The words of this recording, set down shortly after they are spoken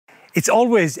It's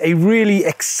always a really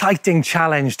exciting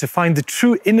challenge to find the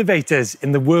true innovators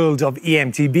in the world of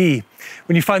eMTB.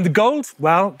 When you find the gold,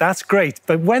 well, that's great.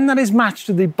 But when that is matched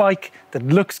with a bike that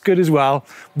looks good as well,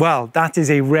 that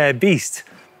is a rare beast.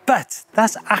 But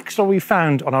that's actually what we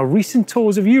found on our recent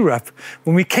tours of Europe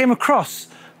when we came across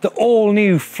the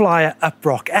all-new Flyer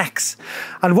Uproc X.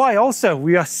 And why also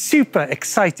we are super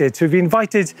excited to be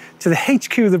invited to the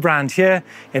HQ of the brand here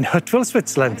in Huttwil,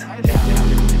 Switzerland.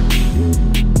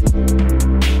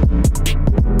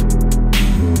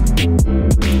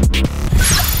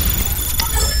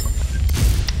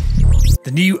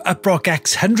 The new Uproc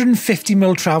X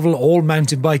 150mm travel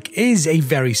all-mountain bike is a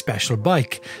very special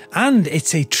bike, and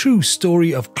it's a true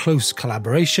story of close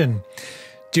collaboration.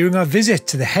 During our visit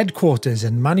to the headquarters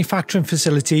and manufacturing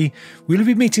facility, we'll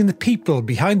be meeting the people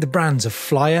behind the brands of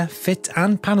Flyer, Fit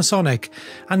and Panasonic,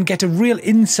 and get a real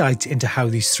insight into how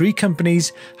these three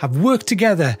companies have worked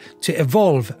together to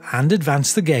evolve and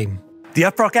advance the game. The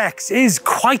Uproc X is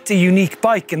quite a unique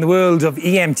bike in the world of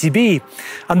eMTB,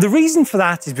 and the reason for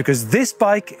that is because this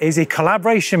bike is a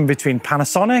collaboration between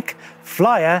Panasonic,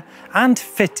 Flyer and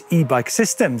Fit e-bike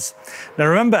systems. Now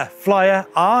remember, Flyer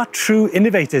are true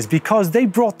innovators because they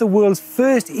brought the world's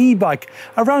first e-bike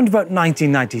around about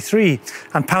 1993,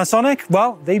 and Panasonic,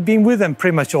 well, they've been with them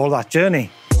pretty much all that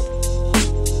journey.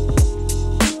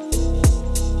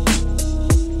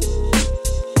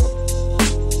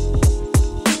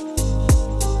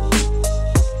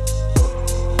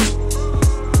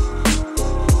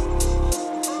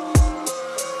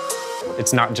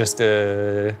 It's not just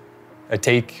a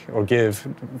take or give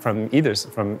from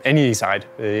any side.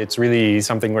 It's really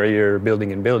something where you're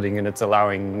building and building, and it's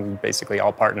allowing basically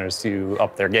all partners to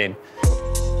up their game.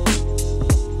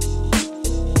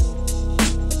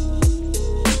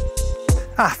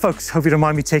 Folks, hope you don't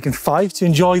mind me taking 5 to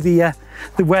enjoy the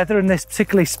weather in this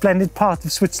particularly splendid part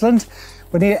of Switzerland.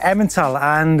 We're near Emmental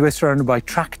and we're surrounded by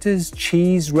tractors,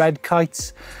 cheese, red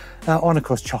kites, and of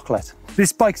course chocolate.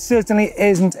 This bike certainly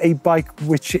isn't a bike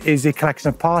which is a collection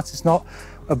of parts. It's not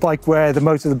a bike where the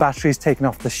motor of the battery is taken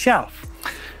off the shelf.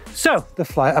 So, the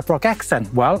Flyer Uproc X then.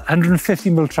 Well,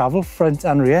 150mm travel, front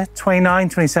and rear,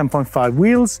 27.5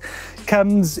 wheels.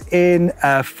 Comes in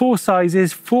 4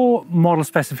 sizes, 4 model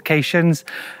specifications,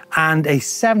 and a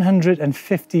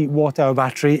 750 watt-hour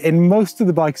battery in most of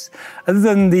the bikes, other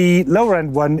than the lower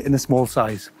end one in the small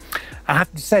size. I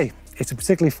have to say, it's a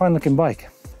particularly fine looking bike.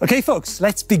 Okay, folks,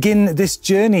 let's begin this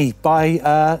journey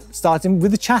by starting with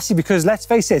the chassis, because let's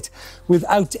face it,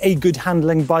 without a good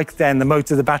handling bike, then the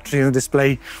motor, the battery and the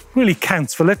display really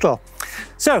counts for little.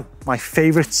 So, my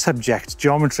favorite subject,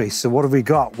 geometry. So what have we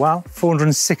got? Well,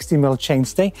 460mm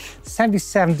chainstay,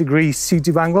 77° seat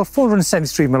tube angle,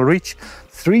 473mm reach,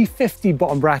 350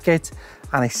 bottom bracket,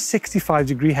 and a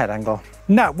 65° head angle.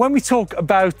 Now, when we talk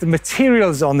about the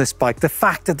materials on this bike, the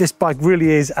fact that this bike really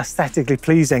is aesthetically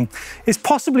pleasing is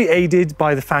possibly aided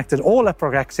by the fact that all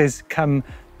Uproc X's come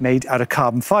made out of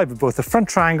carbon fibre, both the front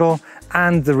triangle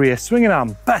and the rear swinging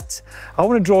arm. But I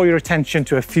want to draw your attention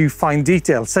to a few fine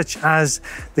details, such as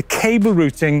the cable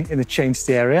routing in the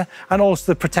chainstay area and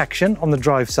also the protection on the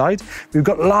drive side. We've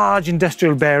got large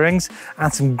industrial bearings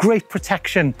and some great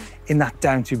protection in that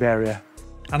down tube area.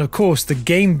 And of course, the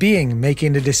game being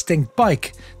making a distinct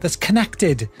bike that's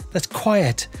connected, that's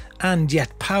quiet, and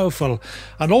yet powerful.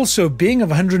 And also being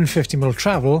of 150mm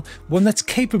travel, one that's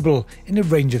capable in a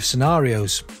range of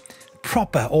scenarios.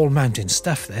 Proper all-mountain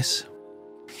stuff, this.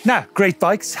 Now, great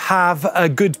bikes have a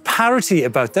good parity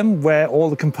about them, where all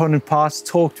the component parts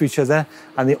talk to each other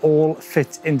and they all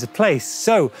fit into place.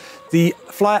 So the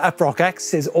Flyer Uproc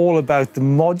X is all about the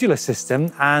modular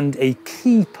system, and a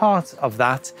key part of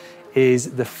that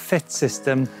is the Fit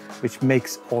system, which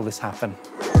makes all this happen.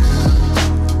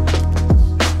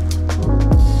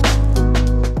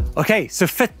 Okay, so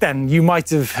Fit then. You might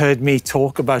have heard me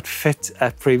talk about Fit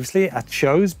previously at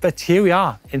shows, but here we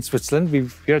are in Switzerland.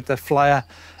 We're at the Flyer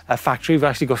factory. We've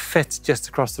actually got Fit just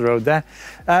across the road there.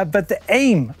 But the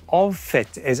aim of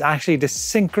Fit is actually to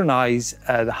synchronize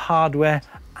the hardware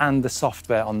and the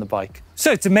software on the bike.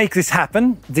 So to make this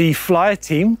happen, the Flyer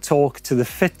team talk to the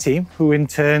Fit team, who in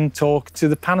turn talk to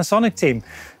the Panasonic team.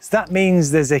 So that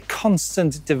means there's a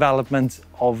constant development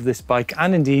of this bike,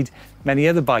 and indeed many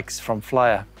other bikes from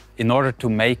Flyer. In order to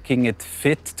making it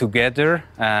fit together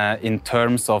in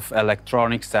terms of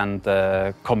electronics and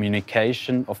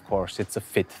communication, of course, it's a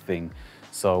Fit thing.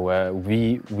 So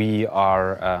we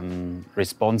are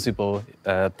responsible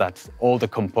that all the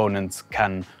components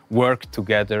can work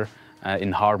together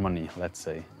in harmony, let's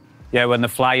say. Yeah, when the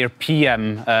flyer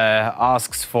PM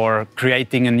asks for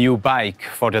creating a new bike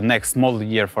for the next model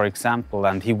year, for example,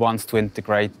 and he wants to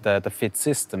integrate the fit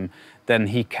system, then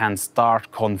he can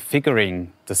start configuring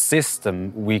the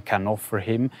system we can offer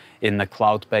him in a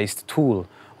cloud-based tool.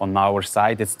 On our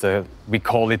side, we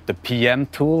call it the PM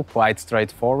tool, quite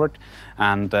straightforward,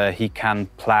 and he can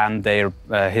plan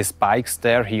his bikes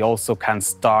there. He also can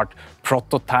start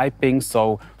prototyping,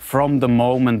 so from the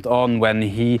moment on when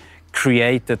he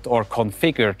created or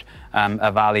configured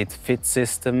a valid fit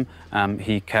system,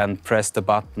 he can press the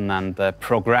button and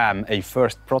program a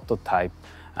first prototype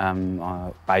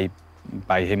by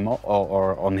him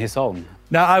or on his own.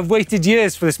 Now, I've waited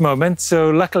years for this moment, so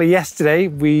luckily yesterday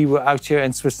we were out here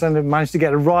in Switzerland and managed to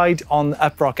get a ride on the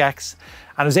Uproc X,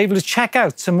 and I was able to check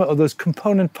out some of those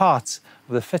component parts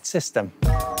of the fit system.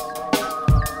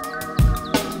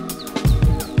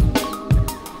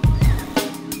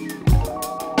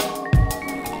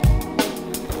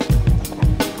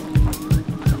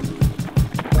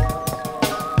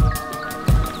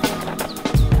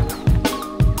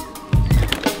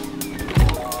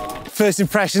 First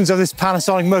impressions of this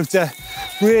Panasonic motor,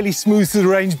 really smooth through the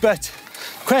range, but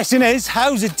question is,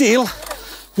 how's it deal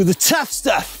with the tough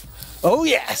stuff? Oh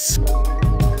yes!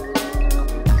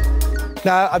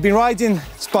 Now, I've been riding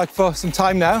this bike for some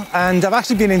time now, and I've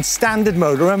actually been in standard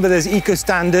mode. Remember, there's Eco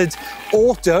Standard,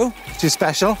 Auto, which is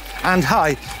special, and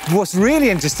High. What's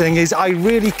really interesting is I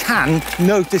really can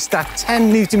notice that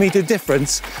 10 Nm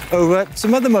difference over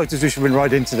some other motors which we've been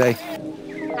riding today.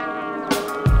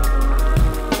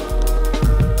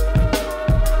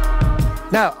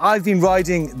 Now, I've been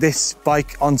riding this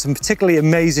bike on some particularly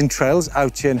amazing trails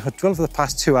out here in Huttwil for the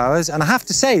past 2 hours, and I have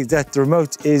to say that the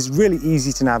remote is really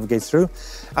easy to navigate through.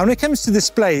 And when it comes to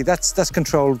display, that's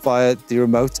controlled via the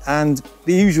remote, and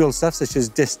the usual stuff such as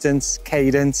distance,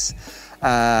 cadence,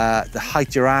 the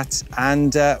height you're at,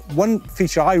 and one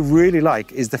feature I really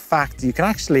like is the fact that you can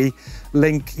actually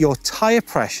link your tyre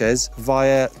pressures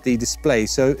via the display.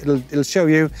 So it'll show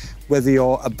you whether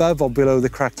you're above or below the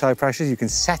correct tyre pressures. You can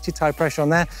set your tyre pressure on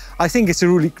there. I think it's a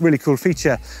really cool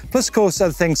feature. Plus, of course,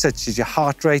 other things such as your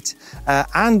heart rate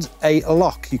and a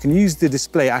lock. You can use the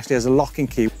display actually as a locking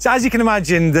key. So as you can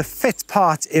imagine, the fit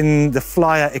part in the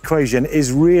Flyer equation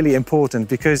is really important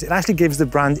because it actually gives the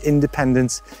brand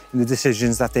independence in the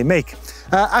decisions that they make.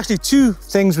 Actually, two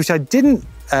things which I didn't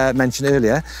mentioned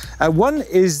earlier. One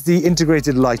is the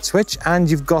integrated light switch, and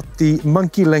you've got the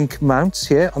Monkey Link mounts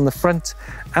here on the front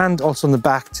and also on the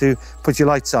back to put your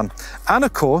lights on. And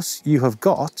of course, you have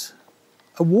got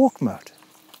a walk mode,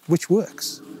 which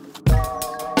works.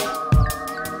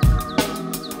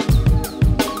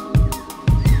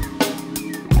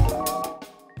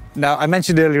 Now, I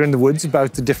mentioned earlier in the woods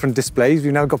about the different displays.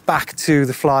 We've now got back to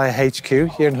the Flyer HQ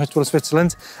here in Huttwil,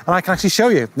 Switzerland, and I can actually show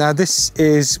you. Now, this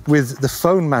is with the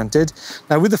phone mounted.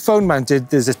 Now, with the phone mounted,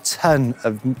 there's a ton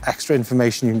of extra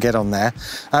information you can get on there.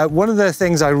 One of the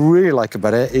things I really like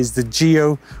about it is the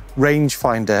geo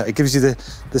rangefinder. It gives you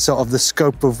the sort of the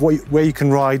scope of where you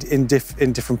can ride in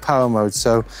different power modes.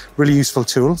 So, really useful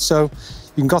tool. So,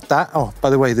 you got that. Oh, by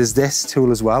the way, there's this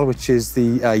tool as well, which is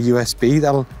the USB.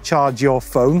 That'll charge your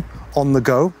phone on the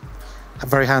go.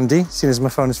 Very handy, seeing as my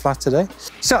phone is flat today.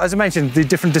 So, as I mentioned, the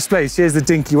different displays. Here's the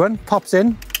dinky one, pops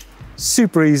in,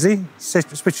 super easy,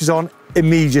 switches on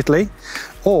immediately.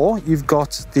 Or you've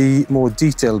got the more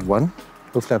detailed one.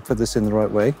 Hopefully I put this in the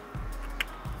right way.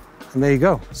 And there you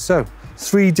go. So,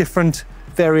 3 different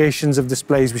variations of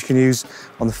displays which you can use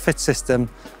on the fit system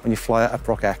when you fly at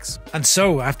Uproc X. And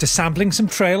so, after sampling some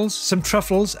trails, some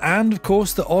truffles, and of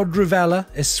course the odd Rivella,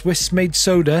 a Swiss-made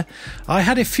soda, I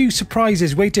had a few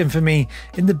surprises waiting for me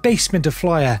in the basement of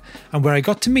Flyer, and where I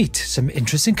got to meet some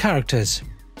interesting characters.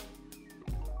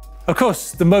 Of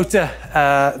course, the motor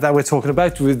that we're talking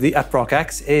about with the Uproc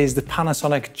X is the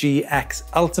Panasonic GX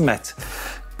Ultimate.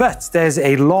 But there's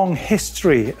a long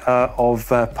history of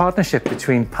partnership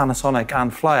between Panasonic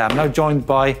and Flyer. I'm now joined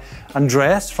by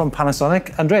Andreas from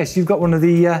Panasonic. Andreas, you've got one of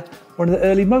the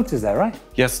early motors there, right?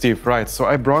 Yes, Steve, right. So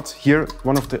I brought here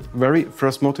one of the very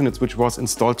first motor units which was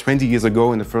installed 20 years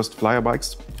ago in the first Flyer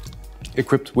bikes,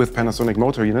 equipped with Panasonic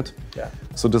motor unit. Yeah.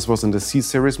 So this was in the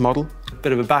C-series model.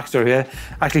 Bit of a backstory here.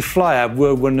 Actually, Flyer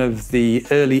were one of the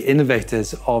early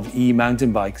innovators of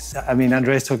e-mountain bikes. I mean,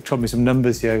 Andreas told me some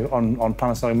numbers here on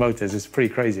Panasonic motors. It's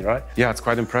pretty crazy, right? Yeah, it's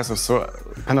quite impressive. So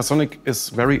Panasonic is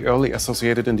very early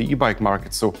associated in the e-bike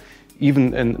market. So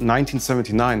even in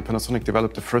 1979, Panasonic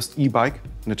developed the first e-bike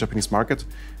in the Japanese market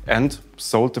and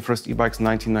sold the first e-bikes in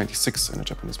 1996 in the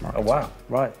Japanese market. Oh, wow,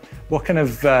 right. What kind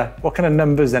of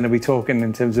numbers then are we talking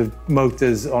in terms of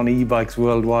motors on e-bikes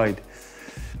worldwide?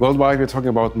 Worldwide, we're talking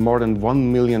about more than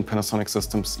 1 million Panasonic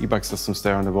systems, e-bike systems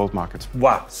there on the world market.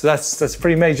 Wow, so that's a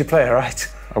pretty major player, right?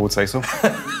 I would say so.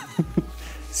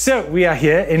 So we are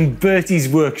here in Bertie's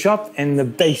workshop in the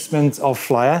basement of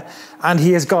Flyer, and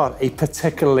he has got a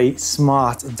particularly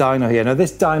smart dyno here. Now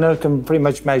this dyno can pretty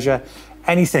much measure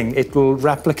anything. It will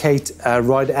replicate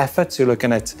rider effort, so you're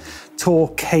looking at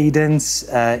torque, cadence,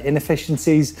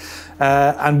 inefficiencies.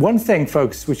 And one thing,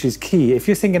 folks, which is key, if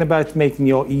you're thinking about making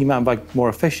your e-mountain bike more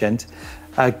efficient,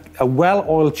 a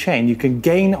well-oiled chain, you can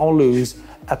gain or lose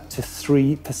up to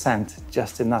 3%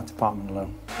 just in that department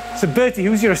alone. So Bertie,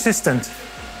 who's your assistant?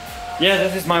 Yeah,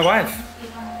 this is my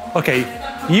wife. Okay,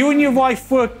 you and your wife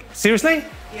work, seriously?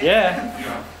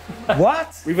 Yeah.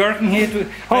 What? We're working here to...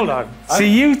 Hold on, so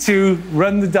you two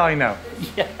run the dyno?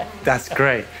 Yeah. That's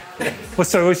great.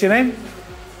 What's your name?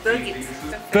 Birgit.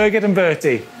 Birgit and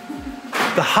Bertie.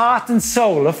 The heart and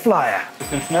soul of Flyer.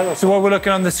 So what we're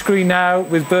looking on the screen now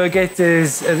with Birgit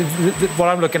is, what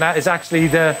I'm looking at is actually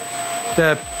the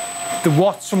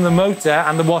watts from the motor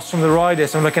and the watts from the rider.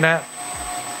 So I'm looking at...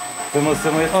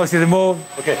 Oh, see the more...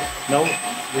 Okay, no,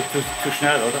 it's too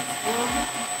schnell, oder?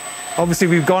 Obviously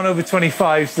we've gone over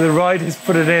 25, so the rider's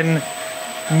put it in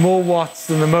more watts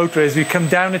than the motor is. We come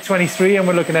down to 23 and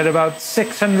we're looking at about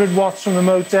 600 watts from the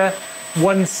motor,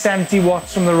 170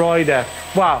 watts from the rider.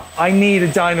 Wow, I need a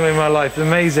dyno in my life,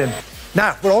 amazing.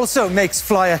 Now, what also makes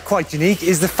Flyer quite unique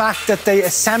is the fact that they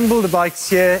assemble the bikes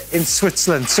here in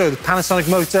Switzerland. So the Panasonic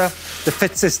motor, the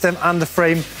fit system and the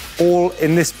frame all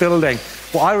in this building.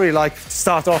 What I really like to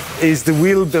start off is the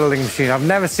wheel building machine. I've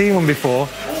never seen one before.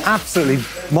 Absolutely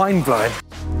mind-blowing.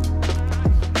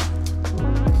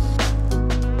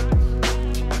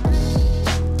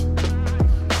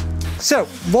 So,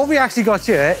 what we actually got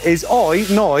here is Oi,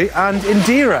 Noi and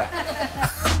Indira.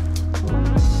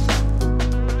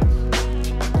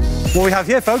 What we have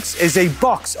here, folks, is a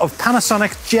box of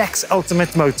Panasonic GX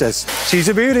Ultimate motors. She's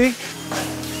a beauty.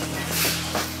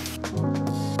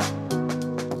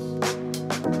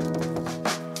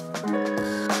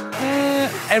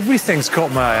 Everything's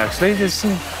caught my eye, actually. There's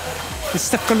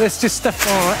just stuff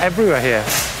going on everywhere here.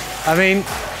 I mean,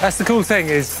 that's the cool thing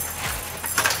is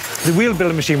the wheel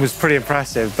building machine was pretty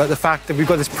impressive, but the fact that we've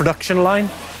got this production line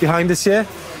behind us here.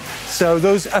 So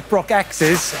those Uproc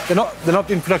X's, they're not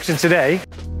in production today.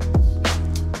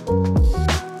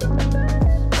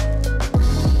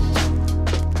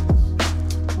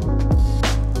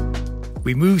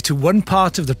 We move to one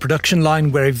part of the production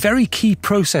line where a very key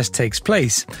process takes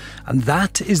place, and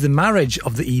that is the marriage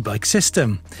of the e-bike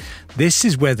system. This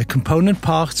is where the component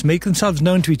parts make themselves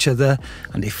known to each other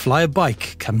and a Flyer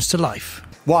bike comes to life.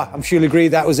 Wow, I'm sure you'll agree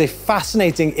that was a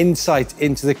fascinating insight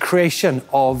into the creation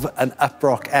of an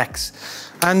Uproc X.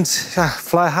 And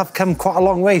Flyer have come quite a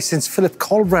long way since Philip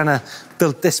Kalbrenner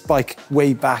built this bike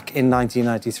way back in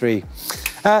 1993.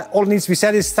 All that needs to be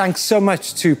said is thanks so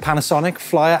much to Panasonic,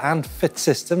 Flyer and Fit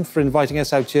System for inviting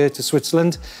us out here to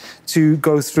Switzerland to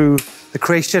go through the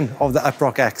creation of the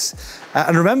Uproc X.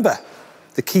 And remember,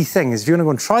 the key thing is if you want to go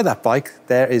and try that bike,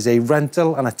 there is a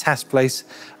rental and a test place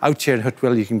out here in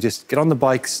Huttwil. You can just get on the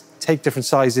bikes, take different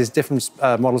sizes, different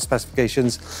model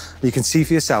specifications. You can see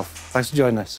for yourself. Thanks for joining us.